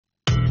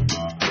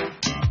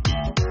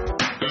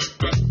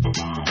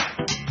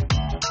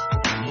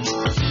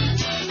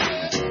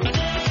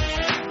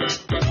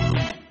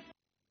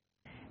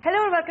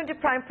welcome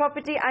to Prime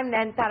Property. I'm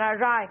Nantara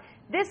Rai.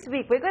 This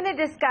week we're going to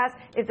discuss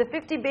if the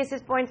 50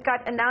 basis points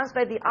cut announced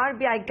by the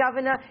RBI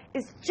governor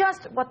is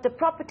just what the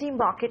property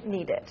market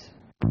needed.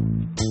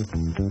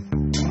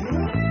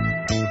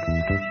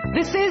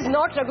 This is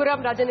not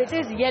Raghuram Rajan, it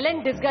is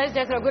Yellen disguised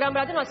as Raghuram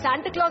Rajan or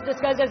Santa Claus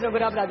disguised as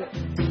Raghuram Rajan.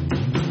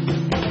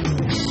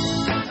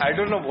 I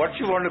don't know what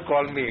you want to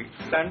call me.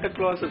 Santa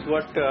Claus is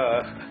what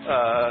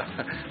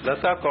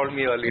Lata called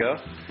me earlier.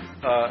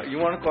 You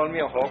want to call me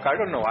a hawk? I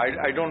don't know.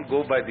 I don't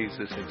go by these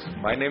things.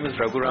 My name is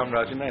Raghuram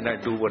Rajan and I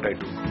do what I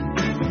do.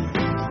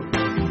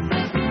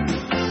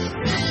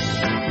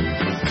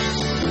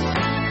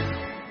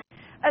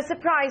 A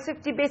surprise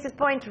 50 basis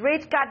point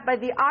rate cut by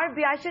the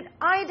RBI should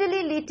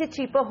ideally lead to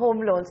cheaper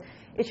home loans.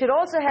 It should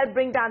also help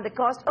bring down the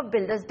cost of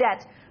builders'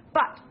 debt.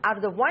 But out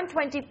of the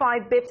 125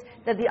 bips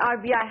that the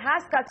RBI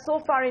has cut so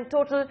far in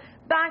total,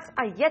 banks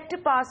are yet to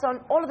pass on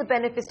all of the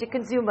benefits to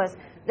consumers.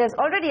 There's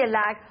already a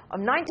lag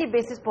of 90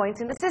 basis points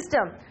in the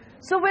system.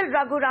 So will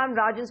Raghuram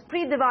Rajan's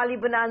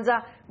pre-Diwali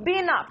bonanza be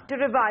enough to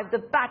revive the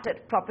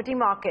battered property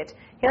market?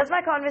 Here's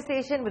my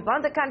conversation with one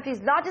of the country's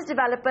largest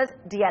developers,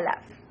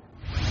 DLF.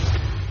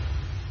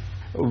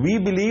 We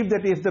believe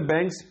that if the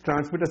banks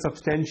transmit a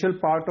substantial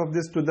part of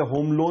this to the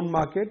home loan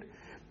market,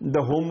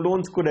 the home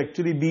loans could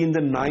actually be in the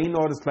 9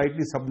 or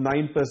slightly sub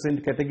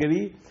 9%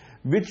 category,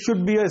 which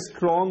should be a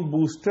strong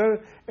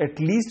booster, at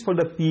least for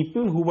the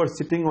people who were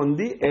sitting on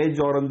the edge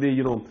or on the,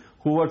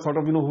 who were sort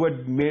of, who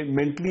had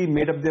mentally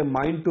made up their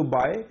mind to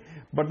buy,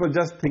 but were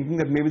just thinking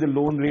that maybe the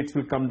loan rates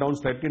will come down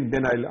slightly and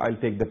then I'll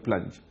take the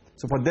plunge.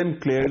 So for them,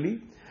 clearly.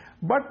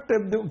 But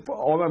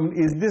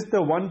is this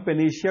the one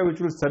panacea which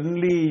will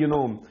suddenly,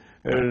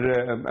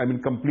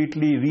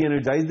 completely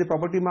re-energize the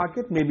property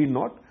market? Maybe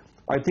not.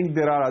 I think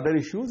there are other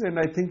issues, and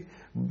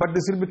but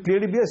this will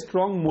clearly be a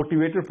strong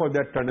motivator for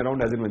that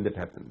turnaround as and when that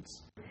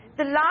happens.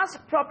 The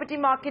last property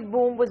market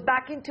boom was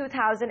back in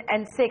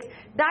 2006.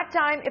 That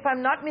time, if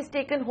I'm not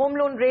mistaken, home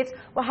loan rates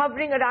were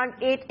hovering around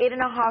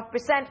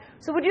 8.5%.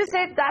 So would you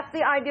say that's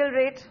the ideal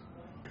rate?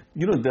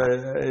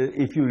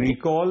 If you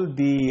recall,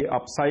 the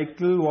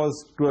upcycle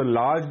was to a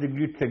large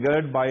degree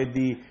triggered by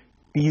the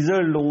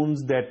teaser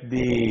loans that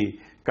the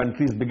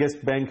country's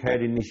biggest bank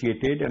had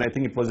initiated, and I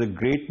think it was a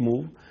great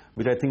move,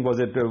 which I think was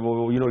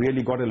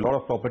really got a lot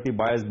of property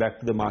buyers back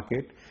to the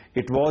market.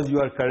 It was, you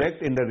are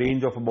correct, in the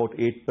range of about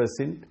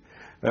 8%.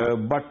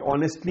 But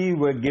honestly,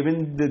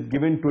 given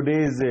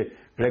today's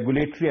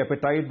regulatory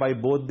appetite by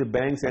both the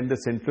banks and the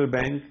central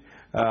bank,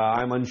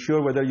 I'm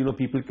unsure whether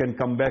people can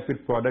come back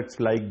with products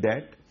like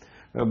that.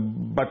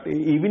 But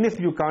even if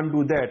you can't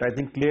do that, I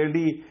think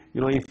clearly,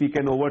 if we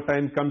can over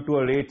time come to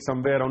a rate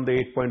somewhere around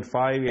the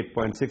 8.5,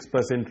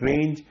 8.6%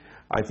 range,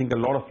 I think a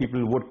lot of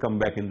people would come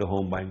back in the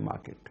home buying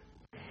market.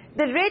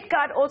 The rate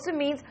cut also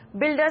means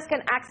builders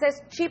can access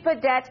cheaper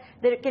debt,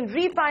 they can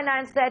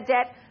refinance their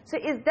debt. So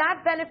is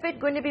that benefit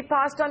going to be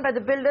passed on by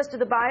the builders to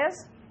the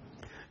buyers?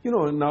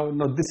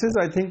 Now this is,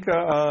 I think,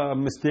 a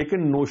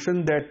mistaken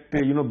notion that,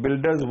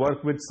 builders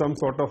work with some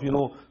sort of,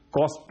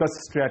 cost plus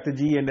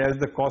strategy, and as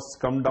the costs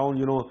come down,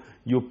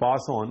 you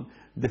pass on.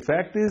 The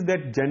fact is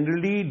that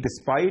generally,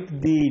 despite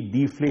the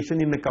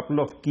deflation in a couple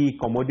of key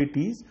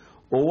commodities,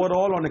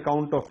 overall, on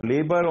account of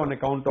labor, on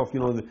account of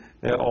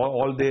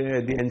all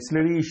the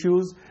ancillary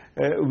issues,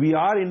 we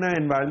are in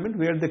an environment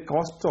where the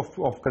costs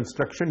of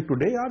construction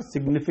today are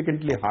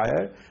significantly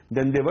higher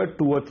than they were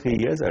 2 or 3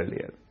 years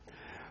earlier.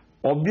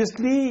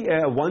 Obviously,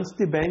 once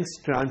the banks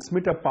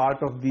transmit a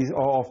part of this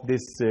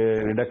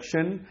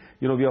reduction,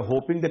 we are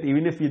hoping that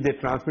even if they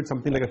transmit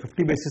something like a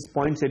 50 basis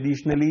points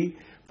additionally,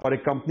 for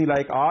a company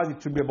like ours,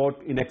 it should be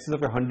about in excess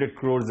of 100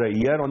 crores a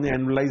year on an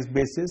annualized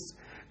basis.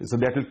 So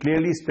that will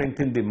clearly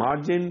strengthen the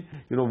margin.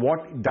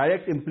 What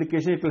direct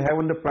implication it will have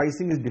on the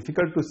pricing is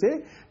difficult to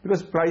say,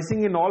 because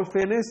pricing, in all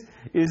fairness,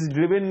 is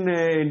driven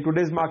in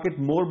today's market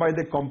more by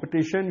the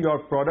competition, your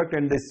product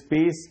and the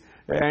space,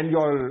 and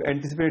your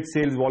anticipated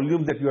sales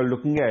volume that you are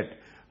looking at,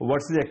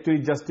 versus actually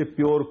just a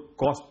pure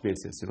cost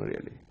basis,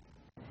 really.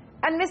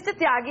 And Mr.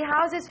 Tyagi,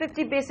 how is this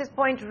 50 basis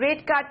point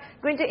rate cut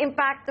going to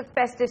impact the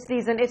festive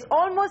season? It's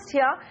almost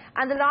here,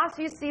 and the last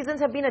few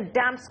seasons have been a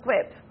damp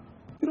squib.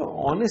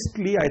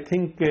 Honestly, I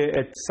think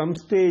at some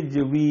stage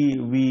we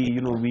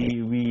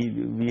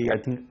I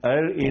think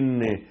err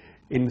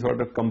in sort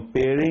of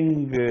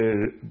comparing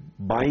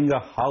buying a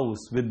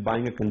house with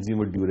buying a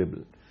consumer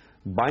durable.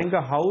 Buying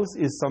a house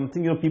is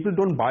something, people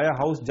don't buy a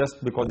house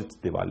just because it's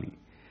Diwali.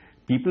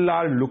 People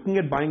are looking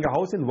at buying a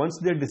house, and once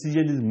their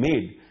decision is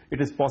made,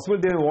 it is possible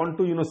they want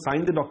to,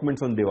 sign the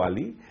documents on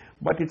Diwali,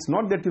 but it's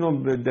not that,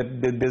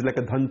 that there's like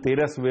a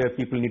Dhanteras where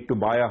people need to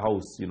buy a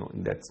house,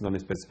 that's on a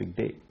specific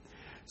day.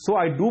 So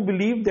I do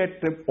believe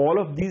that all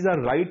of these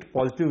are right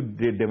positive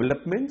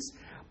developments,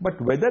 but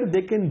whether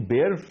they can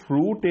bear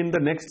fruit in the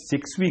next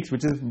 6 weeks,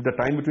 which is the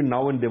time between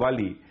now and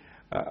Diwali,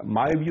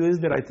 my view is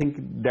that I think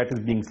that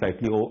is being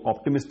slightly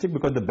optimistic,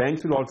 because the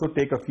banks will also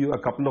take a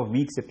couple of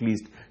weeks at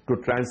least to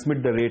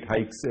transmit the rate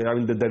hikes,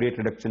 the rate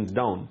reductions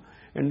down,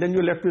 and then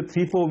you're left with a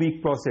 3-4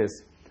 week process.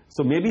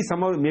 So maybe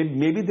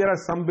there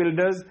are some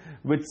builders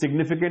with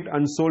significant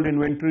unsold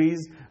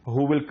inventories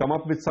who will come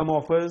up with some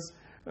offers.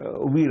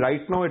 We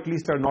right now at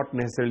least are not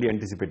necessarily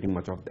anticipating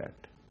much of that.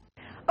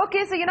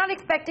 Okay, so you're not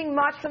expecting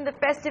much from the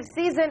festive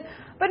season.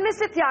 But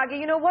Mr. Tyagi,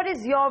 you know, what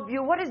is your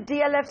view? What is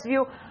DLF's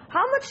view?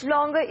 How much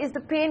longer is the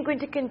pain going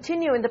to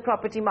continue in the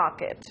property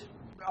market?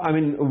 I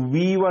mean,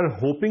 we were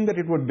hoping that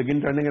it would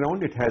begin turning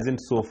around. It hasn't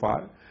so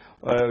far.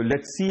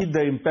 Let's see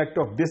the impact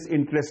of this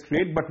interest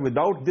rate. But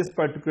without this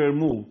particular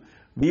move,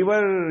 we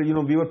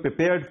were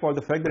prepared for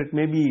the fact that it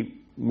may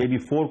be maybe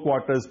 4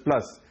 quarters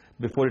plus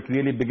before it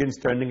really begins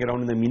turning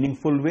around in a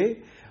meaningful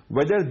way.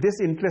 Whether this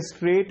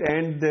interest rate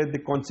and the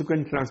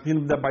consequent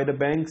transmission by the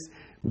banks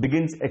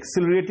begins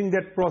accelerating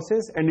that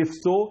process, and if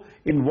so,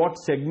 in what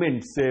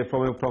segments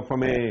from a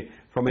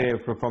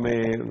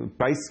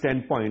price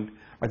standpoint,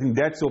 I think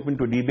that's open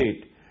to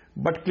debate.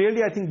 But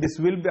clearly, I think this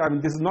will be. I mean,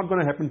 this is not going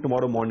to happen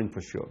tomorrow morning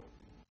for sure.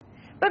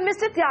 But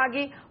Mr.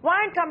 Tyagi, why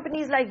aren't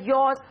companies like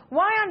yours,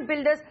 why aren't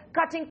builders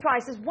cutting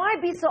prices? Why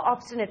be so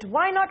obstinate?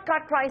 Why not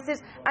cut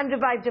prices and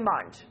revive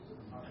demand?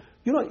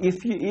 You know,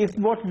 if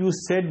what you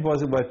said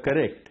was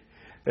correct,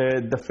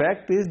 the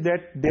fact is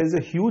that there's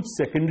a huge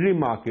secondary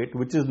market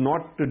which is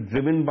not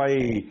driven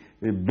by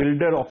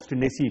builder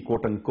obstinacy,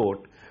 quote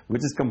unquote,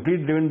 which is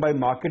completely driven by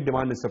market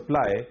demand and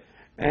supply.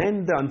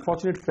 And the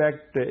unfortunate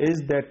fact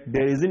is that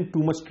there isn't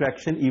too much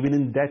traction even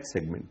in that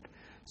segment.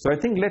 So I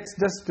think let's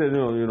just,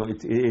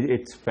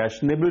 it's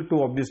fashionable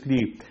to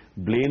obviously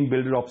blame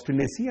builder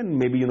obstinacy, and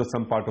maybe,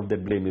 some part of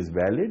that blame is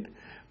valid.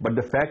 But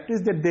the fact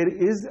is that there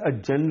is a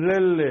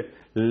general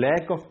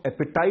lack of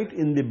appetite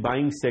in the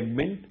buying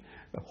segment.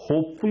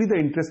 Hopefully the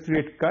interest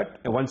rate cut,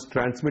 once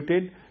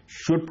transmitted,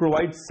 should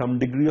provide some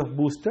degree of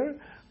booster.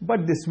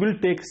 But this will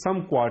take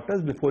some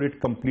quarters before it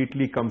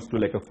completely comes to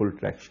like a full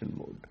traction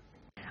mode.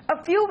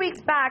 A few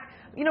weeks back,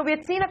 we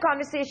had seen a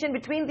conversation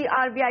between the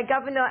RBI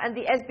governor and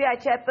the SBI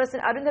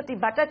chairperson, Arundhati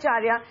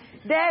Bhattacharya.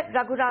 There,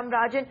 Raghuram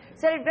Rajan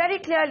said it very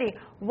clearly.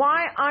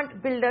 Why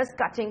aren't builders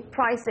cutting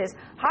prices?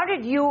 How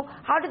did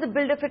the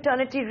builder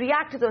fraternity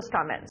react to those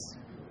comments?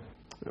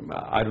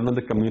 I don't know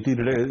the community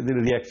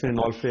reaction in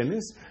all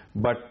fairness,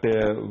 but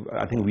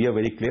I think we are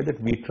very clear that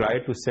we try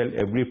to sell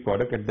every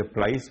product at the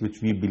price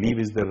which we believe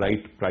is the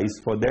right price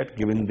for that,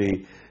 given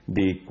the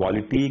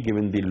quality,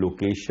 given the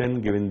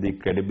location, given the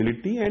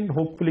credibility, and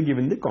hopefully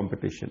given the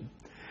competition.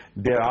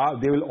 There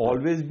will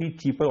always be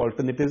cheaper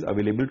alternatives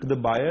available to the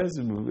buyers,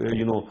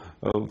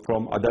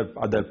 from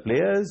other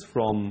players,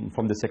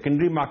 from the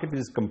secondary market,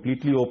 which is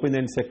completely open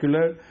and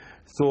secular.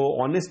 So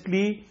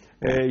honestly,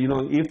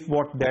 if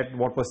what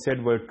was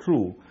said were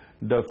true,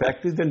 the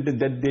fact is that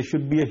there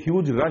should be a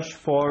huge rush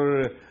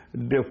for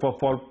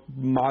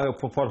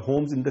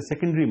homes in the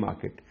secondary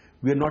market.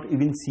 We are not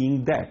even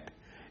seeing that.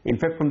 In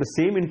fact, from the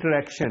same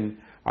interaction,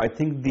 I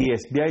think the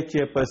SBI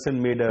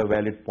chairperson made a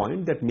valid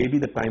point that maybe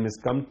the time has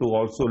come to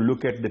also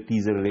look at the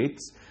teaser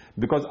rates,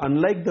 because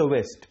unlike the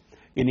West,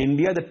 in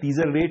India the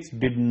teaser rates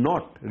did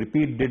not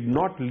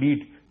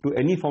lead to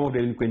any form of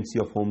delinquency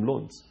of home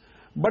loans.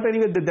 But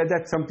anyway,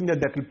 that's something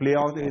that will play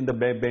out in the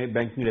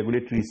banking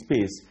regulatory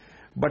space.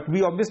 But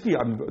we obviously,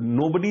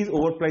 nobody is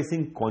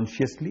overpricing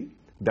consciously,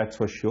 that's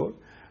for sure.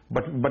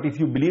 But if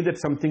you believe that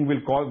something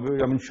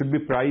should be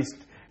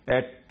priced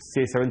at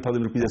say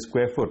 7,000 rupees a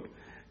square foot,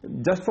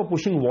 just for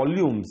pushing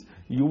volumes,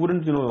 you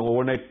wouldn't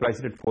overnight price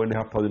it at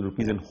 4,500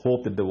 rupees and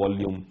hope that the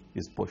volume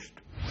is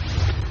pushed.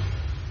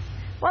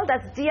 Well,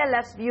 that's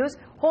DLF's views.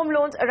 Home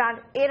loans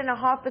around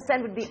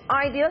 8.5% would be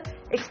ideal.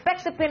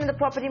 Expect the pain in the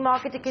property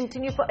market to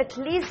continue for at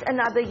least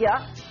another year.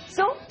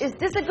 So, is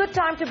this a good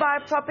time to buy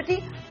a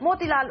property?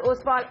 Motilal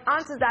Oswal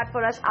answers that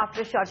for us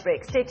after a short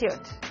break. Stay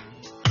tuned.